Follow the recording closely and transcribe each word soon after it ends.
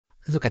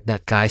look at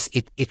that, guys.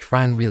 It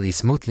ran really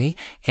smoothly.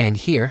 And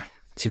here,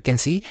 as you can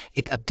see,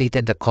 it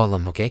updated the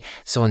column, okay?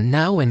 So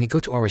now when we go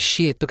to our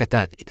sheet, look at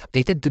that. It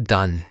updated to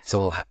done.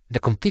 So the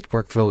complete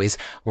workflow is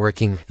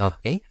working,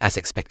 okay, as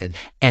expected.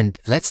 And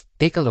let's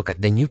take a look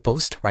at the new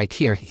post right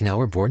here in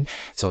our board.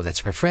 So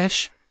let's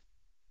refresh.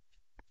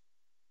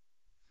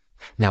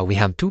 Now we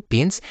have 2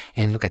 pins,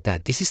 and look at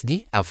that. This is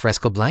the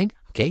alfresco blind,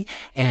 okay?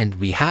 And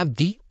we have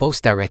the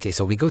post directly.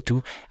 So we go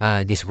to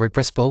this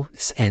WordPress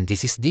post, and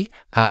this is the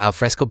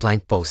alfresco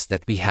blind post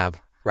that we have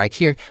right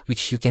here,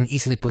 which you can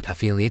easily put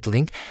affiliate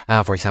link.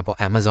 For example,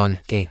 Amazon,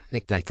 okay?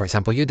 Like for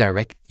example, you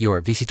direct your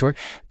visitor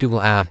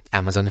to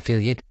Amazon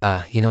affiliate,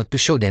 to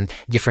show them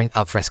different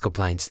alfresco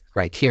blinds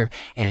right here.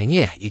 And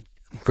yeah, it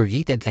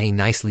created a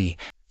nicely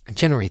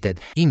generated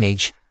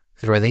image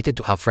related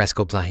to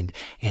alfresco blind,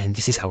 and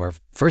this is our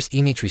first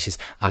image, which is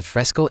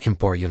alfresco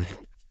emporium.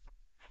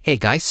 Hey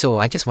guys, so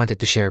I just wanted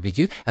to share with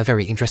you a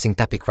very interesting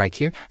topic right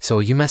here. So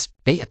you must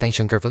pay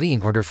attention carefully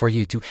in order for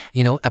you to,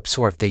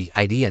 absorb the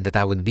idea that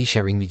I would be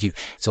sharing with you.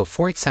 So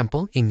for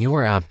example, in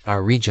your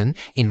region,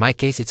 in my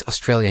case, it's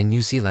Australia and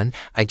New Zealand.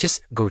 I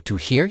just go to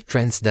here,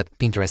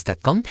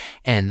 trends.pinterest.com.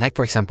 And like,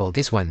 for example,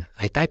 this one,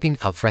 I type in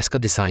alfresco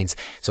designs.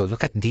 So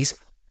look at these.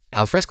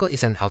 Alfresco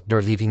is an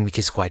outdoor living which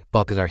is quite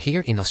popular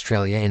here in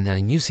Australia and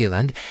New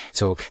Zealand.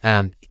 So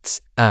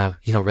it's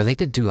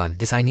related to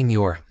designing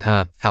your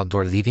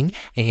outdoor living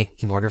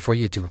in order for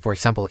you to, for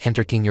example,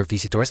 entertain your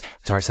visitors.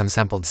 There are some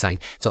sample design.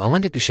 So I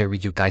wanted to share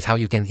with you guys how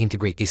you can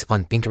integrate this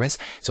on Pinterest.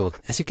 So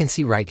as you can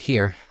see right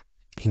here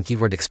in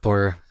Keyword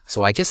Explorer,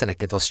 so I just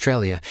selected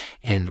Australia,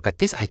 and look at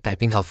this, I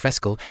type in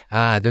alfresco.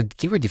 The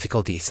keyword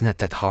difficulty is not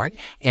that hard,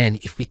 and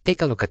if we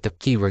take a look at the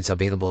keywords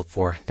available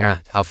for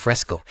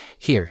alfresco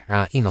here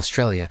in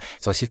Australia,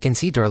 so as you can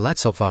see, there are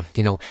lots of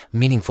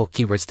meaningful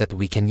keywords that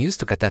we can use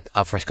to get that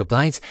alfresco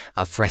blinds,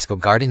 alfresco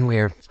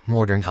gardenware,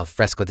 modern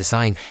alfresco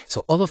design.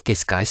 So all of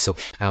this, guys. So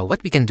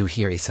what we can do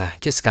here is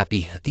just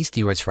copy these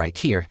keywords right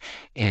here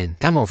and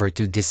come over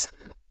to this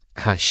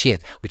sheet,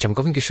 which I'm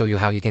going to show you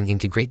how you can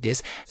integrate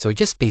this. So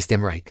just paste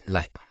them right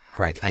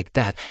like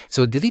that.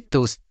 So delete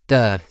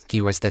the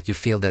keywords that you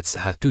feel that's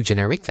too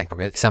generic. Like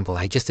for example,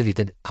 I just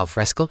deleted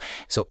alfresco.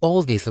 So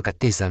all these, look at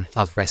this,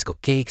 alfresco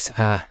cakes.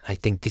 I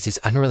think this is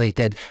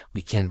unrelated.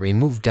 We can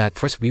remove that.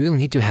 First, we will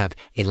need to have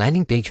a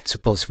landing page.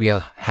 Suppose we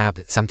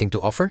have something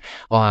to offer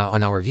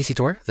on our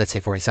visitor. Let's say,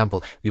 for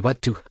example, we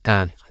want to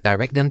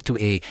direct them to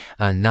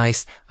a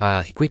nice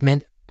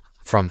equipment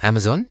from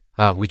Amazon,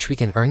 which we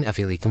can earn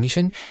affiliate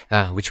commission,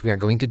 which we are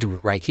going to do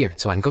right here.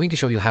 So I'm going to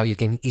show you how you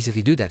can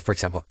easily do that. For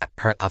example,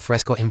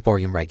 alfresco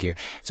emporium right here.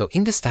 So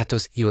in the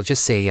status, you will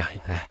just say,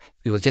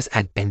 we will just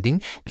add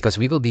pending, because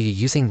we will be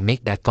using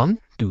make.com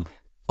to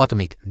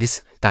automate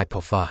this type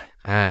of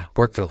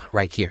workflow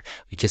right here,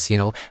 which is,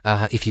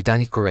 if you've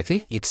done it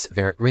correctly, it's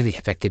really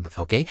effective.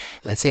 Okay,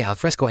 let's say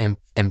alfresco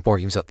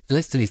emporium. So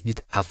let's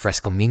delete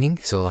alfresco meaning.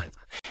 So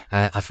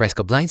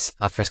alfresco blinds,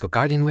 alfresco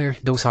gardenware,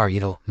 those are,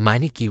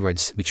 many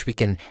keywords which we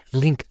can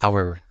link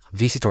our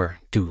visitor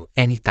to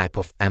any type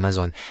of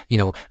Amazon,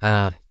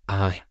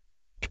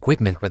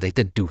 equipment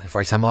related to, for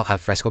example,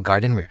 alfresco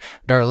gardenware.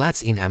 There are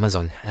lots in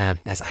Amazon,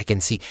 as I can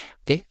see.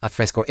 Okay,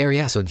 alfresco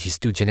area, so this is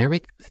too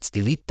generic. Let's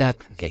delete that.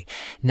 Okay,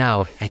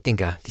 now I think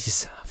this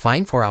is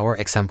fine for our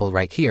example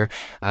right here.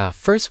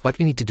 First, what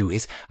we need to do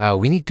is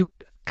we need to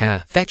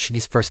fetch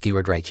this first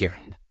keyword right here.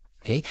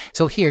 Okay,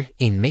 so here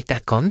in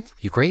make.com,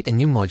 you create a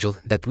new module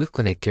that will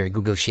connect to your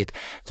Google Sheet.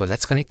 So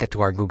let's connect that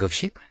to our Google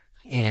Sheet,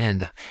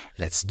 and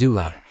let's do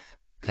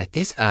like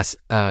this, as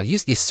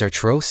use these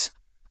search rows,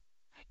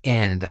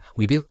 and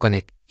we will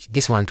connect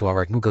this one to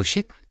our Google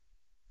Sheet.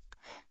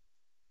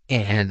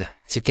 And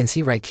as you can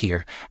see right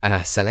here,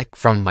 select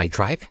from my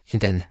drive,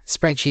 and then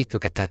spreadsheet.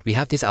 Look at that, we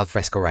have this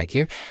alfresco right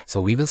here,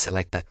 so we will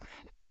select that.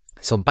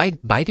 So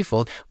by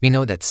default, we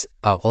know that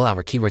all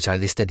our keywords are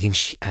listed in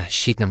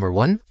sheet number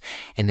 1.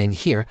 And then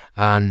here,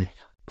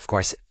 of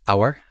course,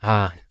 our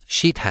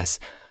sheet has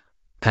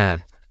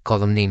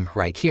column name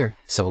right here.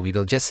 So we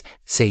will just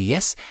say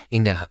yes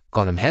in the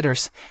column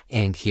headers.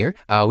 And here,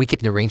 we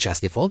keep the range as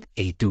default,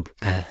 A to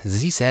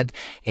ZZ.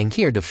 And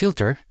here, the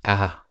filter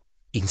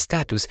in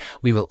status,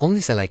 we will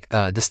only select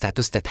the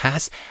status that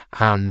has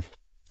a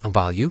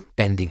value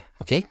pending.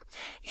 Okay.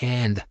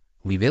 And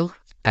we will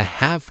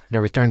have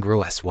the return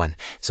row as 1.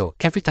 So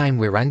every time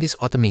we run this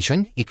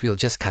automation, it will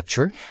just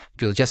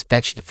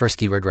fetch the first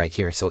keyword right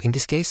here. So in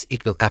this case,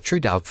 it will capture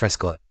the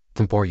alfresco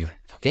emporium.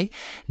 Okay.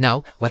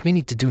 Now, what we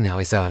need to do now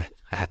is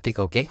click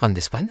OK on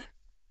this one.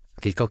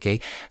 Click OK.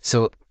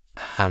 So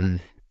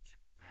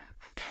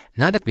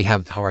now that we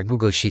have our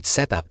Google Sheet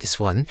set up, this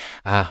one,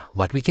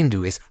 what we can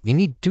do is we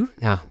need to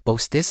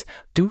post this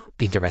to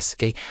Pinterest.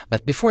 Okay.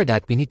 But before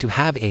that, we need to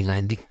have a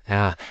landing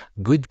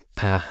good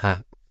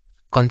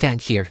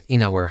content here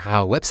in our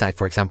website.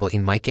 For example,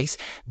 in my case,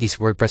 this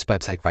WordPress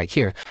website right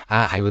here,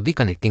 I will be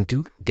connecting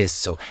to this.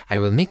 So I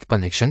will make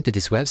connection to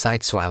this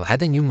website. So I'll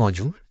add a new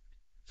module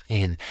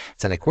and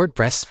select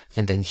WordPress.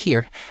 And then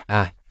here,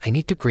 I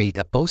need to create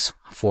a post,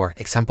 for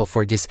example,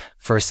 for this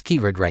first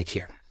keyword right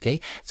here. Okay,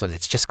 so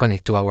let's just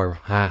connect to our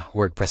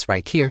WordPress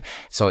right here.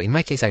 So in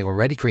my case, I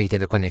already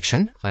created a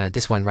connection,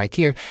 this one right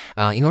here.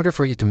 In order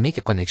for you to make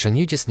a connection,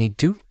 you just need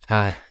to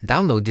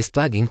download this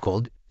plugin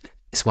called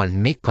this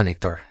one, Make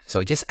Connector.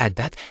 So just add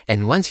that,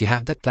 and once you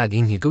have that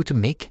plugin, you go to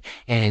Make,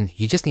 and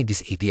you just need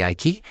this API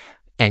key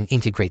and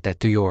integrate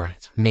that to your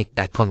Make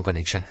that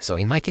connection. So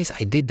in my case,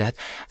 I did that.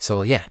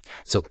 So yeah,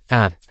 so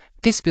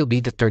this will be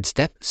the third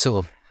step.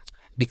 So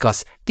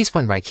because this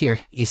one right here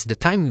is the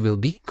time we will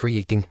be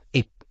creating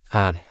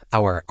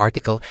our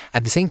article,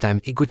 at the same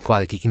time a good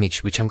quality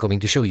image, which I'm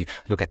going to show you.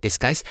 Look at this,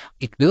 guys.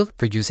 It will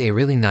produce a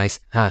really nice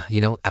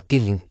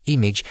appealing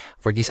image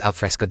for this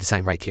alfresco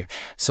design right here.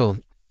 So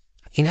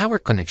in our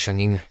connection,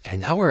 in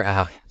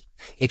our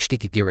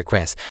HTTP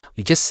request,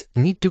 we just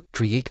need to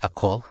create a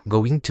call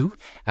going to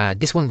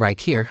this one right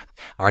here,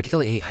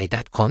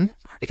 articleai.com,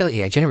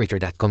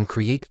 articleaigenerator.com,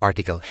 create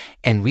article,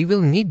 and we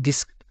will need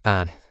this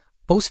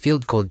post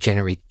field called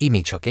generate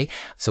image. Okay,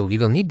 so we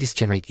will need this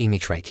generate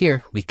image right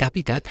here. We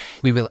copy that,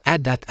 we will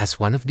add that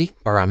as one of the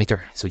parameter.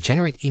 So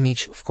generate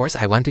image, of course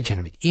I want to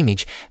generate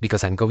image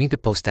because I'm going to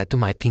post that to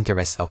my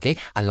Pinterest, okay,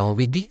 along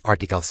with the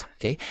articles.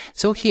 Okay,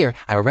 so here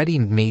I already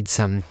made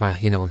some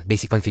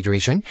basic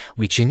configuration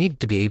which you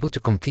need to be able to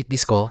complete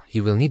this call.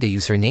 You will need a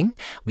username,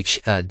 which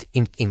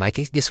in my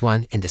case this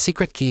one, and the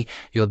secret key.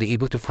 You'll be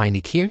able to find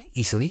it here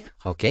easily.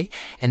 Okay,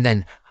 and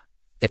then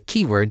the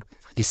keyword,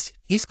 this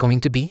is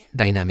going to be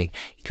dynamic.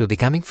 It will be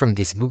coming from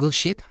this Google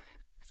Sheet,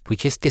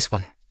 which is this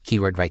one,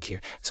 keyword right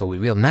here. So we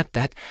will map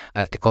that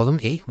to column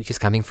A, which is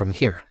coming from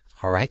here.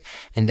 All right.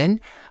 And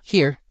then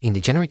here in the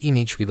generate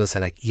image, we will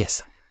select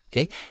yes.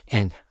 Okay.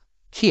 And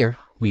here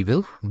we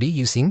will be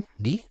using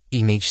the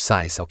image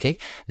size. Okay.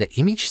 The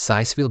image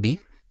size will be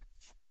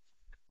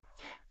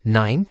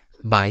 9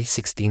 by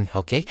 16.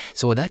 Okay.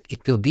 So that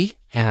it will be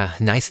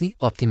nicely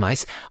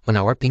optimized on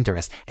our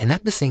Pinterest. And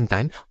at the same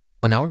time,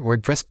 on our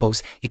WordPress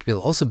post, it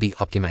will also be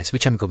optimized,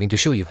 which I'm going to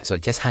show you. So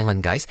just hang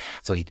on, guys.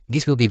 So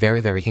this will be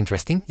very, very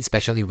interesting,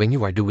 especially when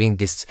you are doing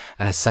this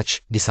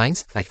such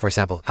designs, like for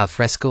example,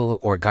 alfresco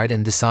or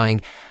garden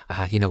design,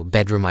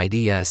 bedroom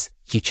ideas,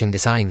 kitchen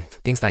design,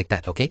 things like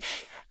that. Okay.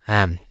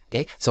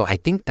 Okay, so I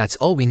think that's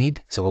all we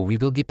need. So we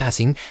will be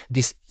passing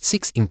these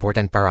 6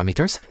 important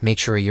parameters. Make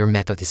sure your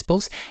method is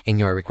post and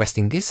you're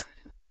requesting this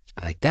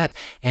like that.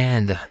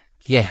 And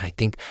yeah, I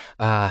think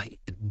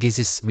this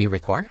is we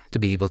require to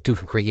be able to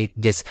create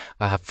this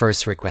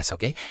first request.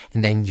 Okay,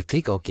 and then you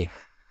click OK,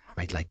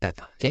 right, like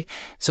that. Okay,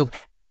 so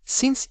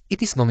since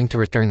it is going to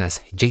return us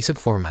JSON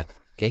format,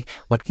 okay,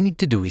 what we need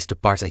to do is to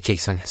parse a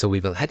JSON. So we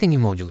will add a new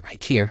module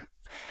right here.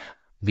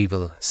 We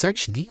will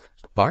search the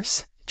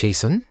parse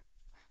JSON,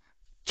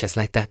 just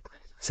like that.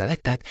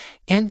 Select that,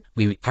 and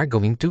we are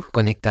going to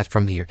connect that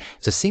from here.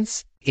 So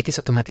since it is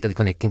automatically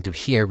connecting to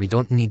here, we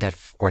don't need that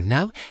for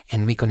now,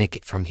 and we connect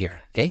it from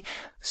here. Okay,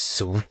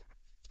 so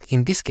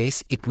in this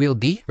case it will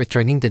be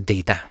returning the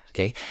data.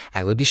 Okay,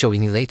 I will be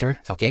showing you later.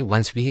 Okay,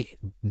 once we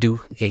do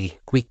a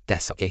quick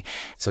test. Okay,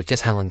 so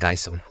just hang on,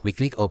 guys. So we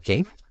click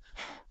OK.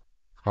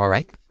 All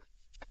right,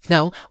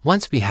 now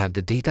once we have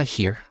the data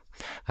here,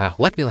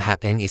 what will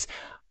happen is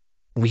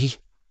we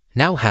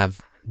now have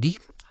the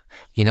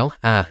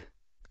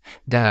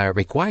the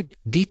required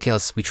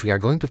details which we are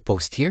going to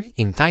post here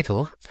in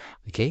title.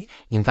 Okay,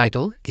 in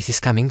title, this is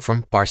coming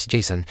from parse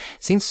JSON.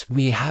 Since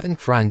we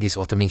haven't run this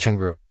automation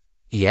group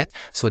yet,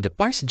 so the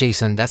parse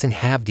JSON doesn't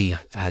have the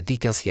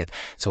details yet.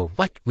 So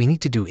what we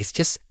need to do is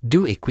just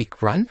do a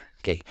quick run.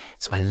 Okay,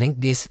 so I'll link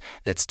this.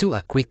 Let's do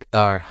a quick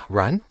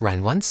run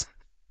once.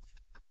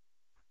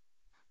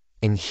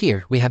 And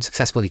here we have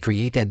successfully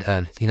created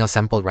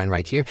sample run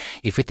right here.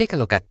 If we take a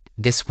look at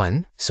this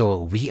one,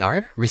 so we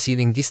are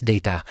receiving this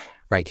data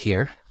right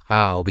here,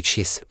 which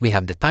is we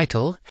have the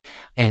title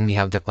and we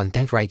have the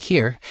content right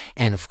here,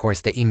 and of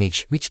course the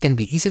image, which can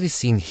be easily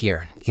seen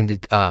here in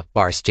the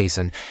parse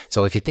JSON.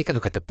 So if you take a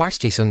look at the parse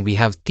JSON, we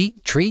have the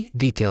 3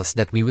 details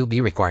that we will be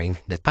requiring: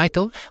 the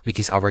title, which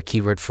is our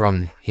keyword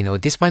from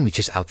this one, which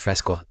is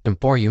alfresco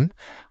temporium,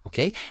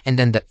 okay, and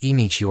then the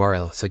image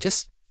URL. So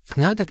just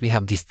now that we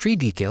have these 3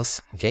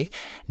 details, okay,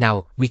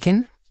 now we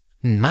can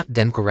map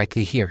them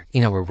correctly here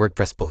in our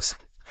WordPress post.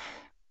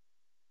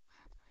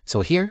 So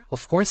here,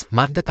 of course,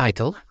 map the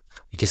title,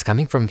 which is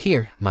coming from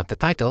here, map the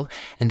title,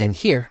 and then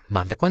here,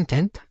 map the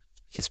content,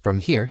 which is from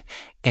here,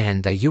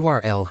 and the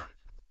URL.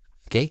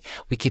 Okay,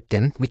 we keep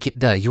the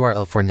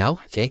URL for now,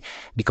 okay,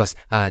 because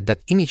that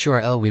image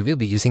URL, we will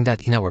be using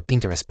that in our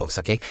Pinterest post.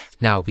 Okay,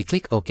 now we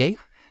click OK.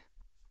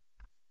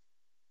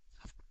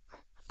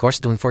 Of course,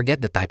 don't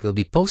forget the type will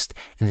be post,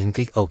 and then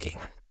click OK.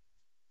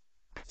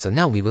 So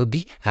now we will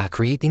be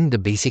creating the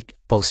basic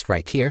post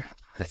right here.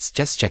 Let's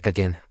just check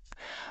again.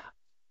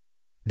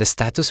 The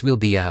status will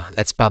be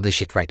let's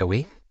publish it right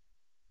away.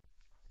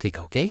 Click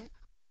OK.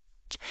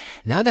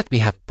 Now that we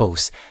have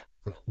posts,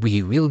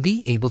 we will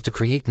be able to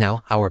create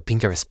now our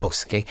Pinterest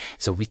post. Okay,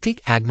 so we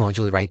click add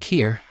module right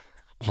here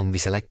and we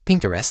select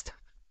Pinterest.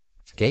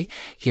 Okay,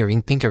 here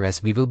in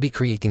Pinterest we will be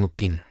creating a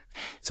pin.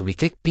 So we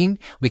click pin,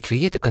 we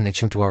create a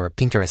connection to our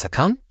Pinterest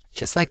account,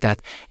 just like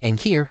that. And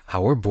here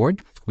our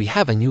board, we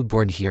have a new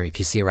board here. If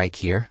you see right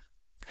here,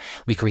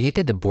 we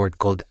created a board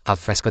called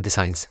Alfresco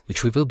Designs,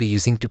 which we will be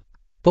using to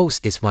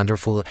post this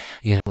wonderful,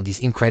 these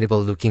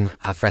incredible looking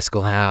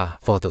alfresco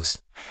photos.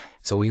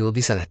 So we will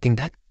be selecting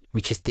that,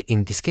 which is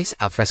in this case,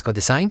 Alfresco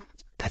Design.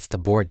 That's the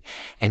board.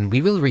 And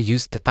we will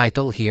reuse the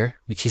title here,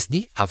 which is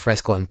the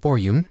Alfresco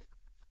Emporium.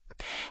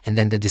 And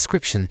then the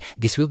description,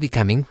 this will be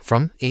coming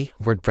from a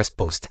WordPress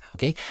post.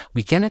 Okay,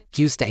 we cannot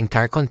use the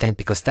entire content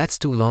because that's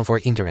too long for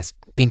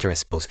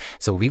Pinterest post.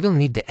 So we will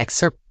need the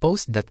excerpt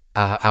post that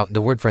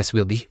the WordPress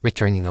will be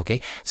returning.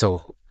 Okay,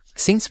 so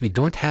since we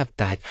don't have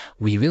that,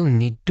 we will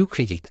need to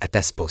create a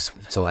test post.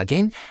 So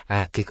again,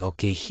 click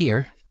OK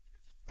here.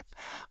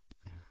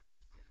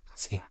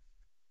 Let's see.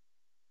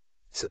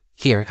 So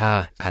here,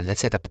 let's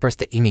set up first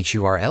the image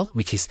URL,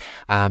 which is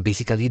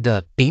basically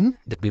the pin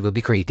that we will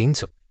be creating.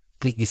 So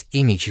click this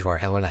image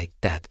URL like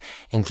that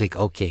and click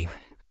OK.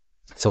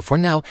 So for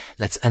now,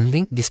 let's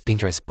unlink this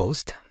Pinterest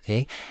post.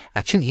 Okay,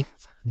 actually,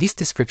 this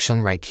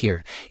description right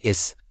here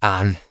is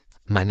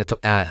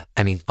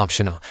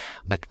optional.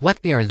 But what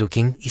we are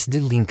looking is the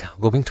link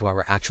going to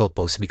our actual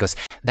post, because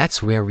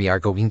that's where we are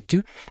going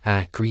to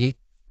create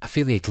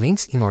affiliate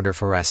links in order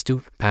for us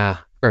to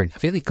earn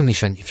affiliate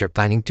commission if you're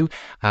planning to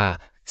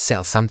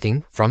sell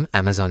something from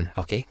Amazon.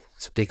 Okay,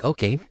 so click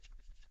OK.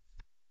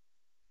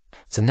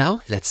 So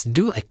now let's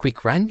do a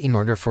quick run in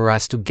order for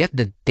us to get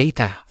the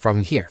data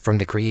from here, from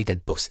the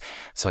created post.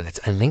 So let's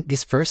unlink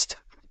this first.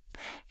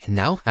 And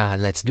now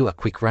let's do a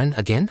quick run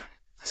again.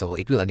 So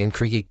it will again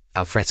create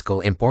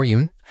Alfresco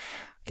Emporium.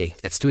 Okay,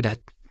 let's do that.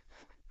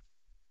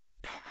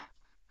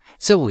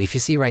 So if you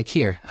see right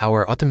here,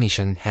 our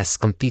automation has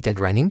completed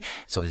running.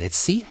 So let's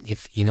see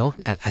if,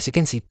 as you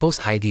can see,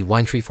 post ID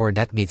 134,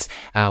 that means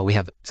we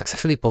have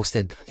successfully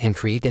posted and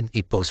created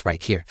a post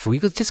right here. So we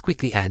will just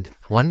quickly add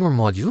one more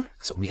module.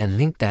 So we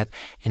unlink that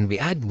and we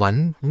add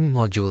one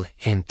module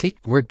and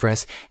click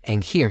WordPress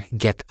and here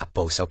get a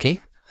post. Okay,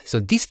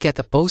 so this get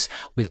a post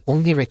will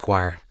only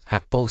require a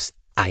post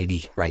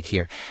ID right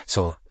here.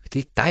 So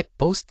click type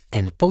post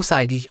and post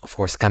ID, of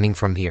course, coming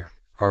from here.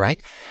 All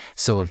right,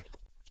 so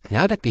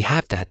now that we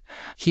have that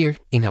here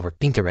in our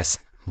Pinterest,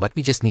 what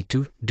we just need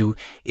to do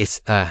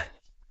is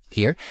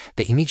here,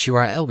 the image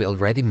URL, we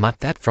already mapped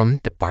that from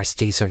the parse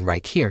JSON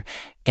right here.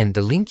 And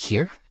the link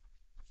here,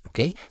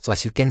 okay, so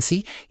as you can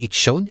see, it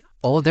showed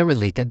all the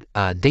related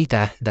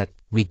data that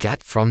we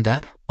got from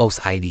the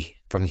post ID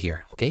from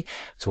here. Okay,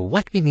 so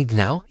what we need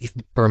now is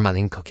the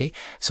permalink. Okay,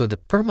 so the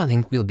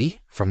permalink will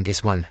be from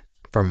this one,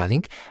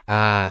 permalink.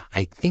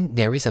 I think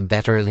there is a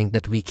better link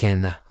that we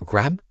can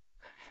grab.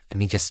 Let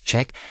me just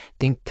check. I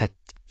think that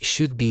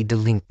should be the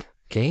link.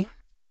 Okay,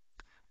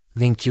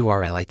 link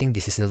URL. I think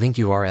this is the link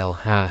URL,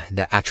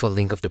 the actual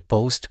link of the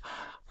post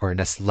or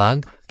the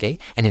slug. Okay,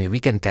 anyway, we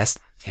can test.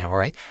 Yeah, all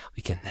right,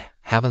 we can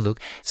have a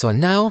look. So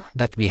now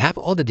that we have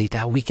all the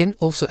data, we can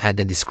also add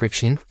the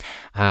description,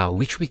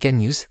 which we can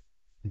use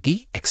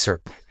the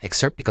excerpt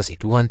because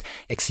it won't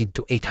exceed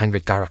to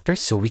 800 characters.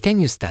 So we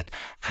can use that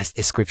as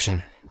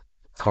description.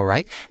 All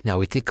right, now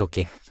we click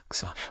OK.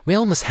 So we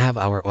almost have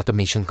our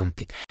automation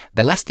complete.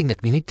 The last thing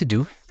that we need to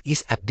do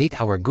is update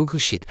our Google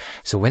Sheet.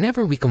 So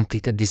whenever we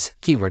completed this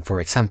keyword,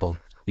 for example,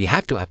 we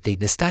have to update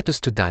the status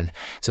to done.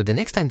 So the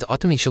next time the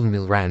automation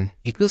will run,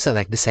 it will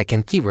select the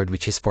second keyword,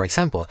 which is, for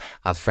example,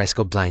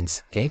 Alfresco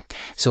blinds. Okay,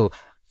 so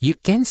you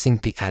can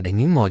simply add a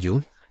new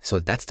module. So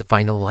that's the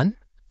final one,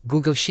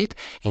 Google Sheet.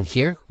 And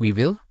here we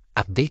will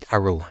update a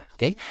row.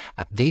 Okay,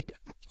 update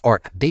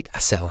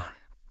a cell.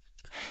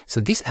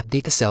 So this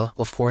update a cell,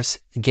 of course,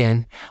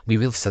 again, we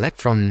will select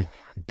from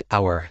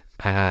our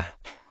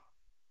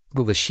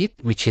Google Sheet,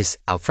 which is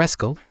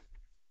Alfresco.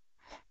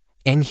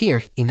 And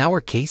here, in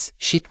our case,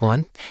 Sheet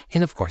 1.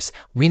 And of course,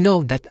 we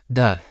know that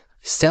the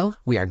cell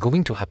we are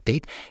going to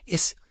update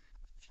is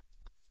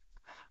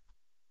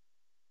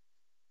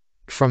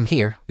from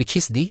here, which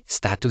is the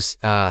status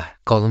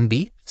column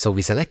B. So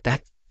we select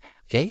that.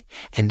 Okay.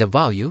 And the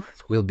value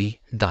will be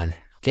done.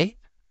 Okay.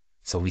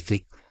 So we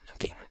click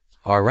OK.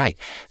 All right,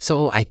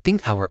 so I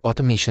think our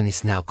automation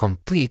is now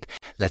complete.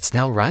 Let's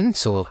now run.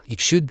 So it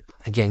should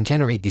again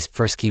generate this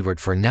first keyword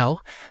for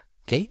now.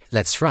 Okay,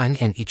 let's run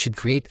and it should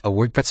create a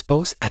WordPress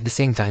post. At the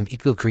same time,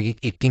 it will create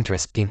a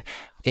Pinterest pin.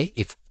 Okay,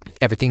 if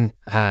everything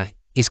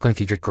is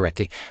configured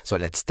correctly. So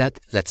let's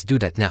do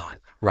that now.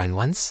 Run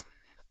once.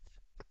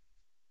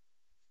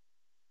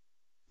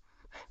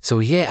 So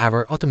yeah,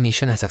 our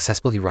automation has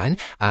successfully run.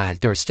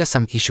 There's just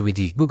some issue with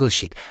the Google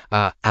Sheet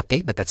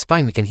update, but that's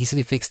fine. We can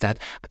easily fix that.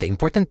 But the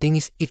important thing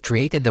is it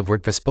created the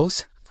WordPress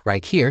post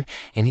right here,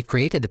 and it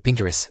created the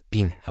Pinterest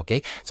pin.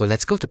 Okay, so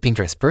let's go to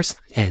Pinterest first,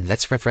 and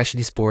let's refresh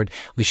this board.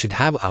 We should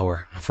have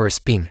our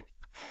first pin.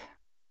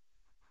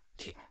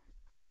 Okay.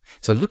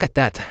 So look at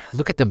that.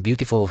 Look at the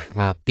beautiful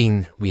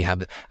pin we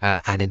have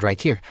added right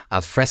here,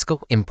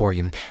 Alfresco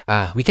Emporium.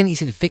 We can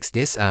easily fix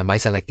this by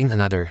selecting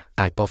another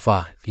type of,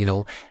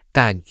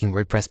 tag in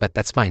WordPress, but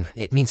that's fine.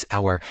 It means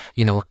our,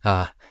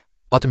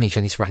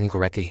 automation is running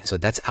correctly. So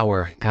that's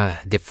our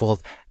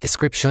default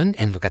description.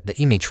 And look at the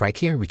image right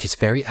here, which is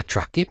very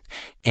attractive.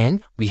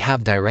 And we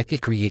have directly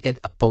created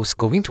a post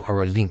going to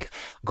our link,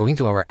 going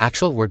to our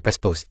actual WordPress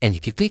post. And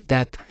if you click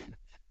that,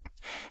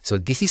 so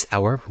this is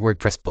our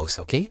WordPress post,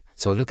 okay?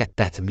 So look at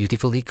that,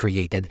 beautifully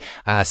created.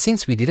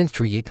 Since we didn't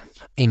create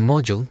a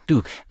module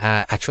to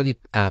actually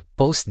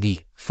post the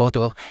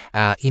photo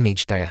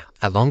image there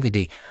along with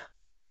the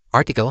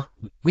article,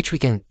 which we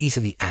can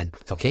easily add,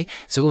 okay?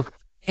 So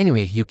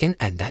anyway, you can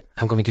add that.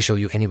 I'm going to show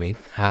you anyway.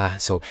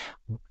 So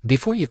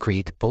before you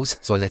create a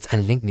post, so let's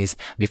unlink this.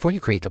 Before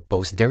you create a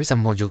post, there is a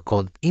module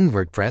called in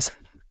WordPress.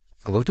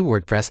 Go to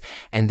WordPress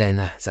and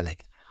then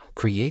select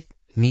create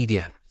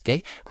media.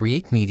 Okay,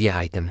 create media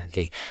item.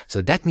 Okay,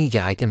 so that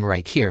media item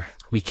right here,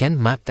 we can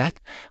map that.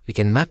 We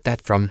can map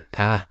that from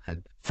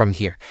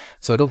here.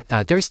 So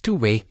there is two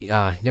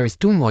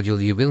module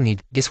you will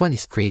need. This one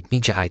is create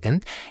media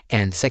item,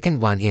 and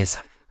second one is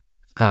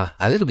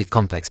a little bit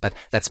complex, but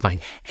that's fine.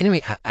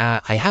 Anyway,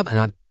 I have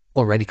not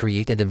already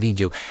created a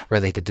video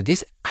related to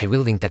this. I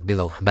will link that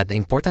below. But the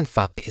important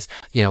fact is,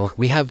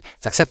 we have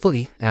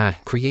successfully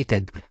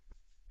created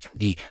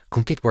the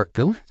complete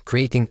workflow,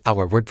 creating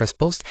our WordPress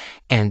post,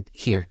 and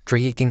here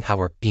creating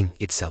our pin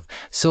itself.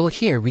 So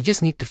here we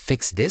just need to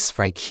fix this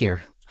right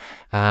here.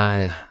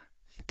 I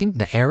think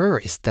the error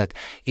is that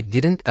it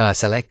didn't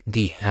select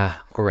the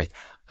correct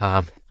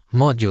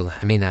module.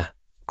 I mean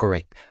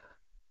correct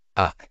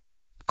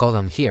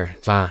column here.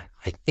 I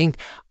think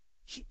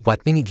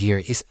what we need here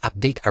is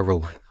update a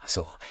row.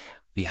 So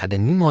we add a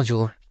new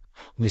module.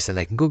 We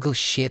select Google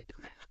Sheet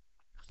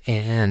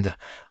and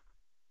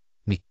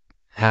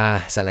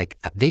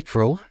select update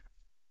row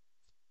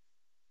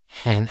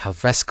and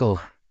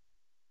Alfresco.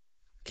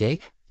 Okay,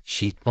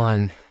 sheet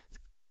 1.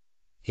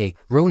 Okay,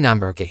 row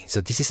number. Okay, so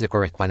this is the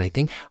correct one. I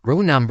think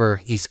row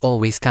number is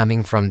always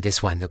coming from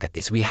this one. Look at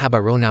this. We have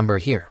a row number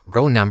here.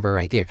 Row number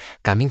right here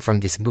coming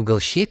from this Google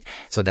Sheet.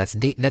 So that's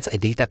a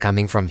data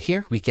coming from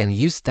here. We can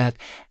use that,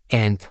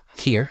 and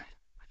here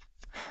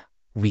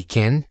we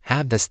can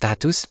have the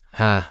status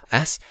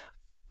as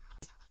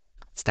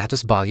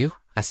status value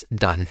as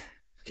done.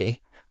 Okay.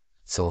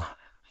 So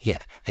yeah,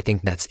 I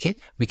think that's it.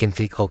 We can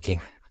click OK.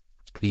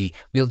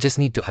 We'll just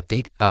need to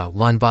update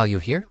one value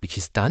here, which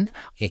is done.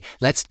 Okay,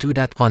 let's do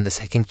that on the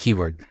second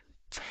keyword.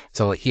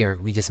 So here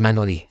we just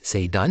manually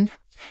say done.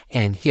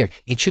 And here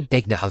it should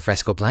take the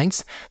Alfresco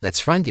blinds.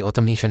 Let's run the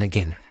automation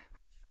again.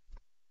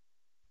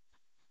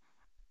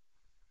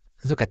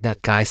 Look at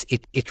that, guys.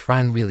 It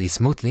ran really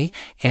smoothly.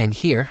 And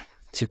here,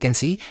 as you can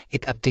see,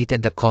 it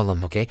updated the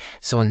column, okay?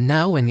 So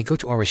now when we go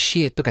to our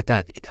sheet, look at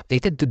that. It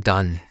updated to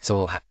done.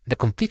 So the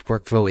complete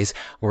workflow is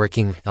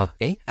working,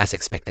 okay, as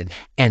expected.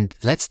 And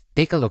let's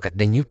take a look at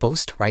the new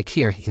post right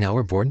here in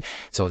our board.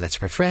 So let's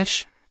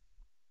refresh.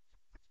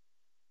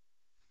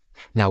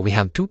 Now we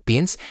have two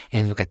pins,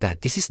 and look at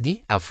that. This is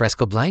the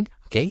Alfresco blind,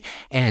 okay?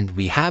 And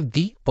we have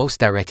the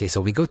post directly.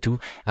 So we go to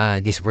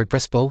this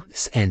WordPress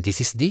post, and this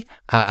is the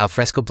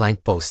Alfresco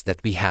blind post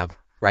that we have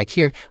right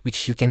here,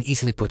 which you can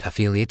easily put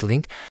affiliate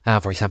link.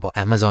 For example,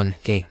 Amazon.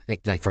 Okay,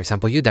 like for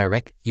example, you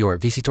direct your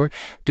visitor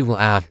to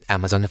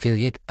Amazon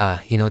affiliate,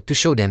 to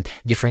show them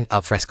different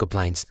Alfresco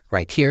blinds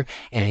right here.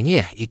 And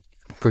yeah, it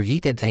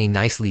created a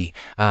nicely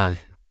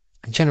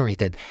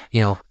generated,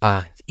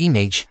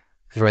 image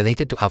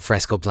related to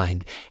Alfresco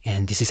blind.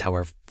 And this is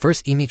our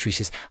first image, which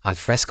is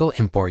Alfresco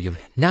Emporium.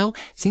 Now,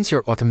 since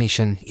your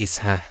automation is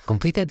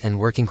completed and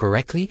working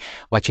correctly,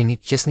 what you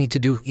just need to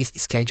do is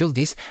schedule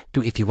this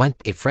to, if you want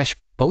a fresh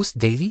post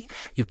daily,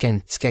 you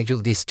can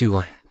schedule this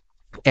to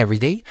every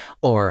day,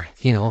 or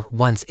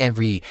once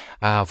every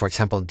for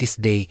example this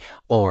day,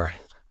 or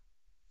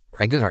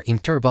regular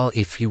interval.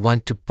 If you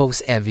want to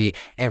post every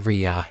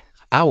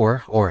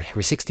hour, or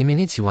every 60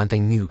 minutes, you want a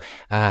new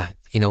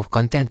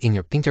content in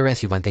your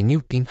Pinterest, you want a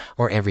new pin,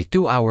 or every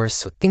 2 hours,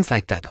 so things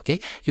like that. Okay,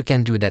 you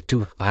can do that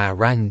to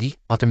run the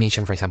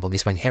automation. For example,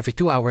 this one every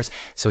 2 hours.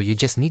 So you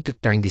just need to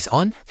turn this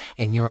on,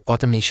 and your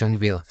automation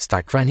will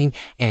start running,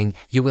 and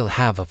you will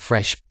have a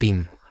fresh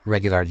pin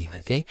regularly.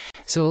 Okay,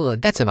 so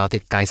that's about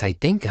it, guys, I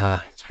think.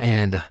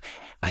 And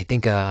I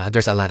think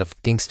there's a lot of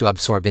things to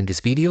absorb in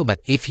this video,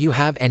 but if you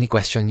have any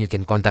question, you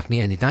can contact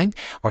me anytime,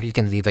 or you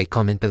can leave a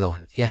comment below.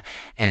 Yeah,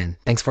 and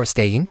thanks for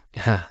staying.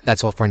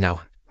 That's all for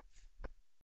now.